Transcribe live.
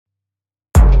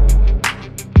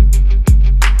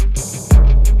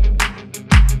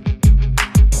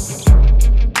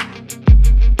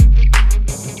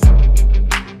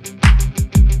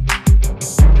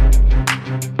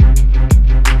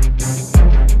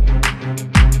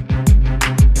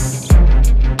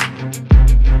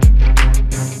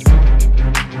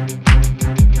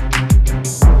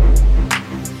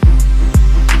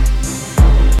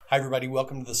everybody.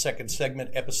 Welcome to the second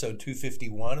segment, episode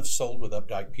 251 of Sold with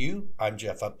Updike Pugh. I'm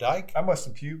Jeff Updike. I'm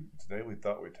Weston Pugh. Today we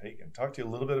thought we'd talk to you a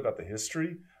little bit about the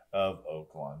history of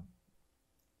Oak Lawn.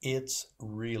 It's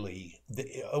really,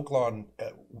 Oak Lawn,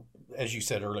 as you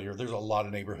said earlier, there's a lot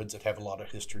of neighborhoods that have a lot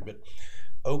of history, but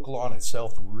Oak Lawn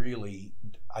itself really,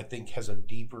 I think, has a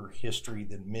deeper history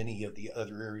than many of the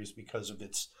other areas because of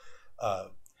its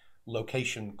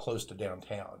location close to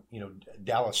downtown. You know,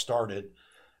 Dallas started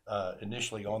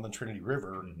initially on the Trinity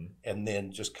River, and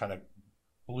then just kind of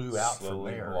blew out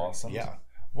Slowly from there. Blossomed. Yeah.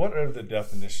 What are the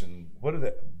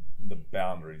the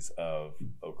boundaries of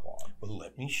Oak Lawn? Well,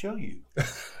 let me show you.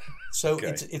 So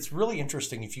Okay. it's really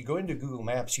interesting. If you go into Google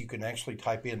Maps, you can actually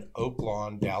type in Oak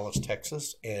Lawn, Dallas,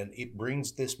 Texas, and it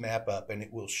brings this map up, and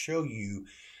it will show you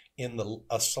in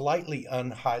a slightly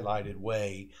unhighlighted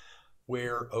way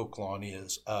where Oak Lawn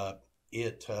is.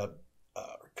 It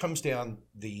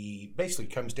basically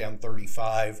comes down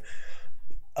 35.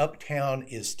 Uptown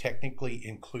is technically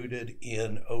included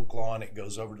in Oak Lawn. It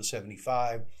goes over to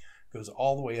 75, goes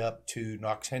all the way up to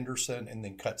Knox Henderson, and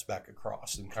then cuts back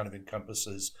across and kind of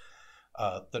encompasses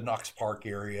the Knox Park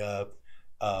area,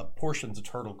 portions of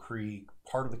Turtle Creek,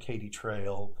 part of the Katy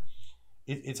Trail.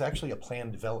 It's actually a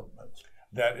planned development.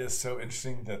 That is so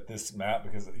interesting that this map,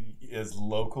 because as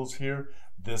locals here,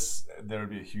 there would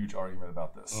be a huge argument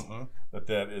about this.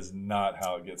 That is not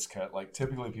how it gets cut. Like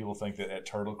typically people think that at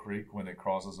Turtle Creek, when it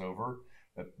crosses over,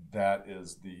 that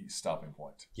is the stopping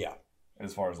point. Yeah.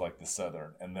 As far as like the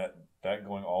southern, and that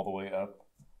going all the way up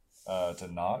to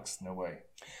Knox, no way.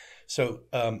 So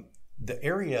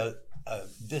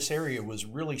this area was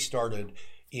really started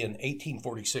in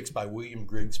 1846 by William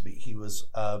Grigsby. He was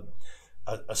a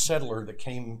settler that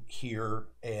came here,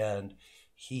 and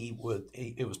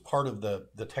it was part of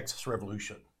the Texas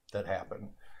Revolution that happened.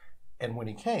 And when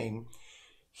he came,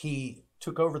 he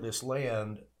took over this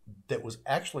land that was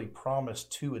actually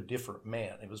promised to a different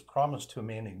man. It was promised to a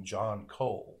man named John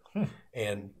Cole.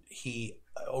 And he,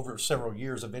 over several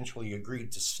years, eventually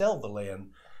agreed to sell the land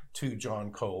to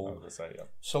John Cole.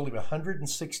 Sold him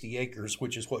 160 acres,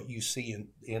 which is what you see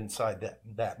inside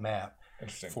that map,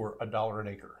 for $1 an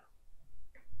acre.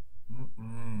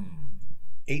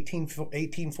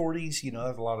 1840s, you know,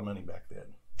 that's a lot of money back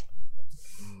then.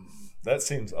 That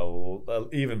seems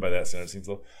even by that standard, seems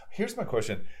a little. Here's my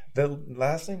question: the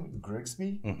last name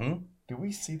Grigsby. Do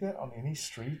we see that on any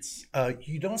streets?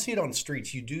 You don't see it on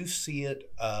streets. You do see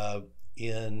it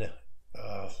in.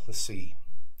 Let's see.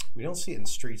 We don't see it in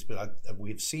streets, but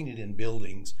we've seen it in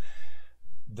buildings.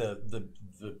 Another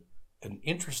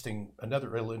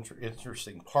real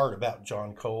interesting part about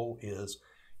John Cole is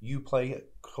you play at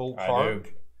Cole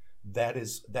Park. That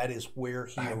is where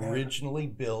he originally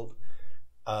built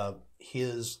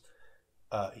his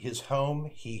home.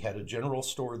 He had a general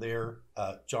store there.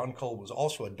 John Cole was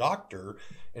also a doctor,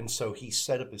 and so he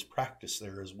set up his practice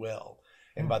there as well.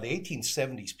 And by the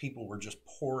 1870s, people were just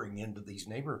pouring into these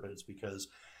neighborhoods because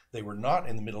they were not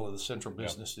in the middle of the central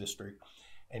business district.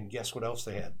 And guess what else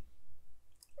they had?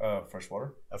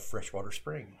 Freshwater. A freshwater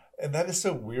spring. And that is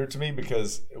so weird to me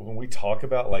because when we talk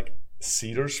about like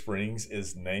Cedar Springs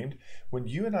is named, when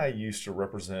you and I used to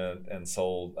represent and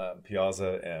sold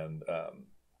Piazza and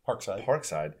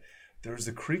Parkside, there was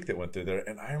a creek that went through there.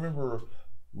 And I remember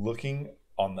looking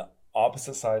on the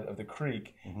opposite side of the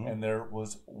creek and there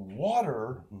was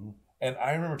water. And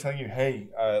I remember telling you, hey,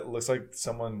 it looks like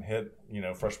someone hit,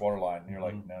 freshwater line. And you're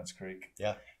like, no, it's a creek.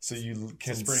 Yeah. So you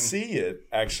can see it,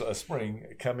 actually, a spring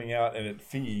coming out, and it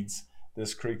feeds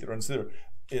this creek that runs through.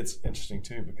 It's interesting,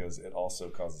 too, because it also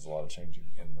causes a lot of changing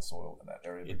in the soil in that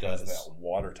area. Because that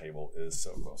water table is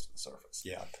so close to the surface.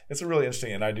 Yeah. It's a really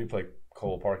interesting, and I do play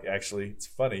Cole Park. Actually, it's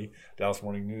funny. Dallas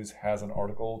Morning News has an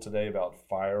article today about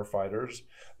firefighters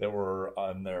that were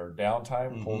on their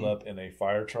downtime, pulled up in a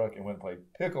fire truck and went and played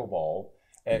pickleball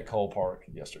at Cole Park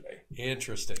yesterday.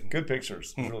 Interesting. Good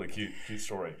pictures. Really cute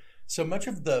story. So many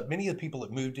of the people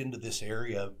that moved into this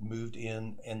area moved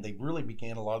in, and they really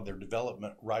began a lot of their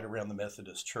development right around the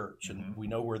Methodist Church. And we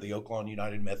know where the Oak Lawn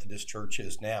United Methodist Church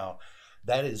is now.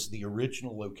 That is the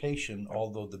original location,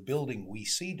 although the building we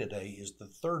see today is the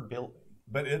third building.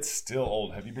 But it's still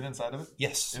old. Have you been inside of it?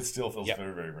 Yes. It still feels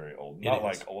very, very, very old. Not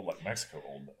like old like Mexico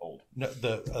old. No,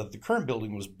 the current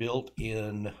building was built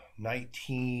in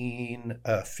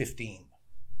 1915.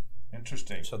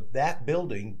 Interesting. So that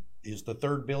building is the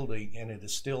third building, and it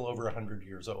is still over 100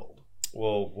 years old.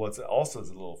 Well, what's also a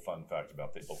little fun fact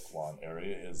about the Oak Lawn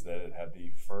area is that it had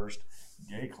the first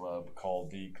gay club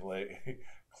called the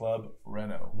Club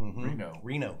Reno.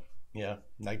 Reno. Yeah,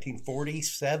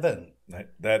 1947.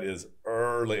 That is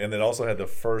early. And it also had the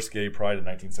first gay pride in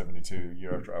 1972,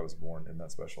 year after I was born. Isn't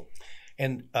that special?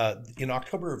 And in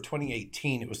October of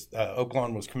 2018, it was Oak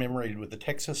Lawn was commemorated with the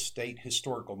Texas State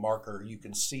Historical Marker. You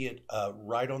can see it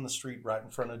right on the street, right in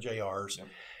front of JR's. Yep.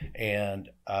 And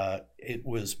it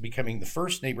was becoming the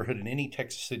first neighborhood in any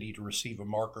Texas city to receive a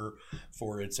marker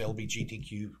for its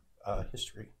LGBTQ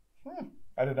history.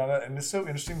 I did not know. And it's so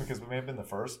interesting because we may have been the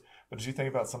first, but did you think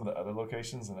about some of the other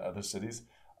locations in other cities?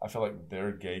 I feel like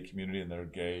their gay community and their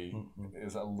gay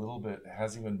is a little bit,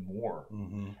 has even more.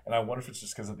 And I wonder if it's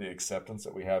just because of the acceptance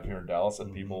that we have here in Dallas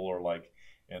that people are like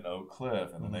in Oak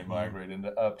Cliff and then they migrate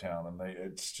into Uptown and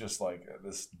it's just like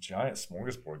this giant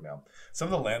smorgasbord now. Some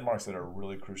of the landmarks that are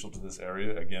really crucial to this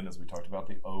area, again, as we talked about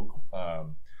the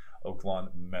Oak Lawn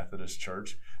Methodist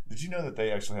Church. Did you know that they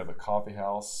actually have a coffee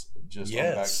house just on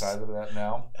the backside of that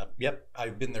now? Yep,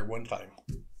 I've been there one time.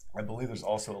 I believe there's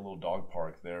also a little dog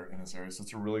park there in this area. So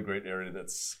it's a really great area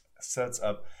that sets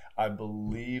up. I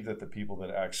believe that the people that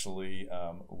actually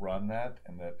run that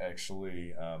and that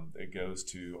actually it goes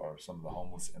to are some of the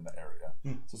homeless in the area.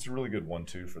 So it's a really good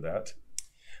 1-2 for that.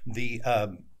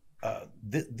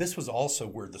 This was also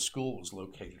where the school was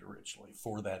located originally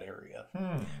for that area.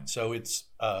 So it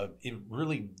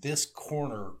really, this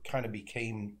corner kind of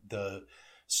became the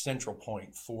central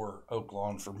point for Oak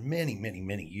Lawn for many, many,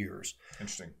 many years.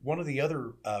 Interesting. One of the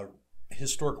other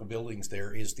historical buildings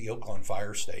there is the Oak Lawn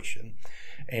Fire Station.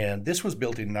 And this was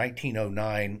built in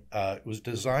 1909. It was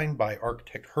designed by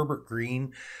architect Herbert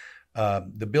Green.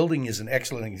 The building is an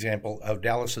excellent example of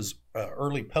Dallas's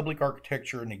early public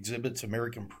architecture and exhibits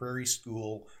American Prairie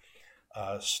School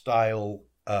style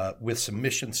with some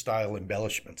mission style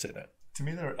embellishments in it. To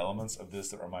me, there are elements of this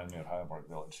that remind me of Highland Park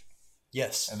Village.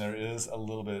 Yes. And there is a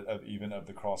little bit of even of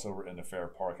the crossover into Fair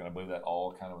Park. And I believe that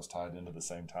all kind of was tied into the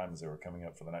same time as they were coming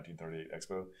up for the 1938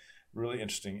 Expo. Really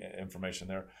interesting information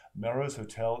there. Melrose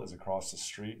Hotel is across the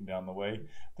street and down the way.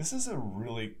 This is a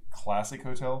really classic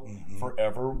hotel.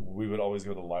 Forever, we would always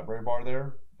go to the library bar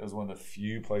there. It was one of the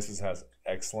few places that has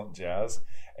excellent jazz.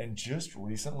 And just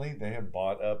recently, they have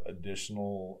bought up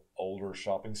additional older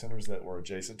shopping centers that were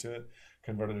adjacent to it,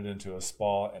 converted it into a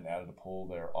spa, and added a pool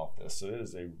there off this. So it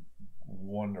is a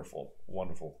wonderful,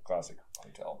 wonderful classic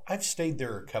hotel. I've stayed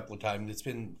there a couple of times. It's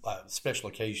been special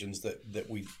occasions that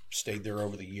we've stayed there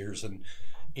over the years, and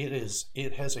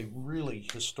it has a really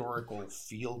historical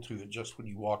feel to it just when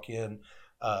you walk in.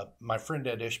 My friend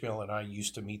Ed Ishmael and I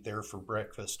used to meet there for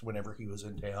breakfast whenever he was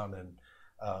in town, and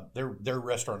their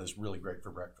restaurant is really great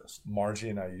for breakfast. Margie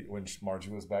and I, when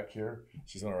Margie was back here,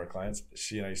 she's one of our clients.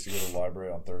 She and I used to go to the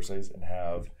library on Thursdays and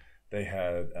they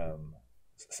had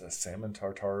salmon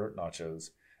tartare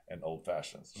nachos and old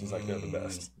fashions. She's like, they're the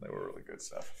best. They were really good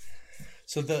stuff.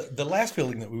 So the last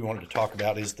building that we wanted to talk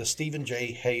about is the Stephen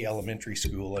J. Hay Elementary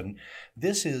School, and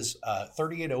this is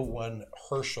 3801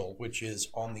 Herschel, which is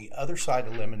on the other side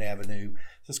of Lemon Avenue.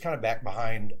 So it's kind of back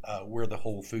behind where the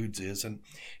Whole Foods is, and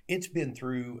it's been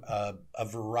through a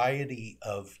variety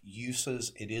of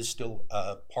uses. It is still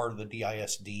part of the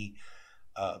DISD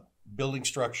building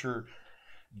structure.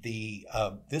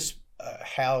 This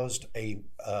housed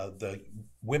the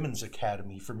Women's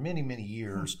Academy for many, many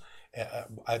years.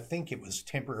 I think it was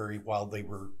temporary while they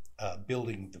were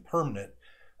building the permanent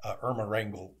Irma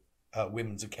Rangel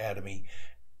Women's Academy,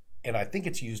 and I think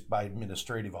it's used by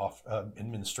administrative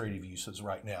uses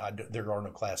right now. There are no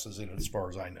classes in it as far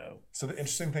as I know. So the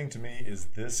interesting thing to me is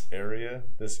this area.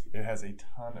 It has a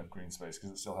ton of green space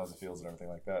because it still has the fields and everything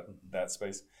like that. That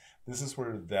space. This is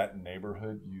where that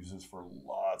neighborhood uses for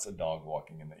lots of dog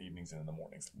walking in the evenings and in the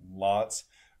mornings. Lots.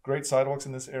 Great sidewalks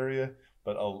in this area.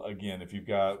 But again, if you've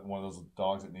got one of those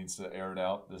dogs that needs to air it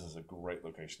out, this is a great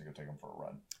location to go take them for a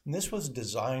run. And this was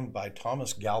designed by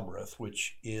Thomas Galbraith,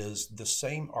 which is the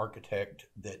same architect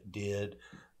that did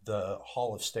the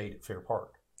Hall of State at Fair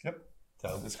Park. Yep,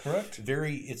 so that's correct.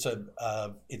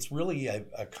 It's really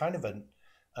a kind of a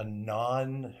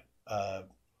non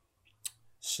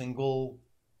single,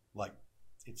 like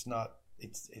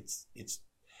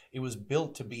it was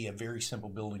built to be a very simple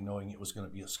building, knowing it was going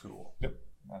to be a school. Yep.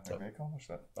 I think they accomplished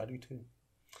that. I do too.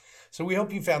 So we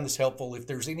hope you found this helpful. If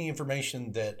there's any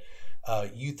information that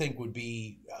you think would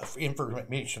be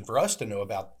information for us to know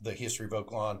about the history of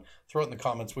Oak Lawn, throw it in the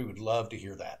comments. We would love to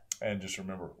hear that. And just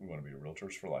remember, we want to be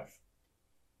realtors for life.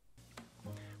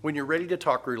 When you're ready to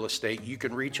talk real estate, you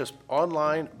can reach us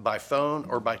online, by phone,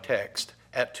 or by text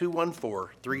at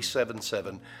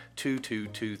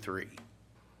 214-377-2223.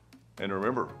 And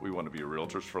remember, we want to be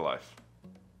realtors for life.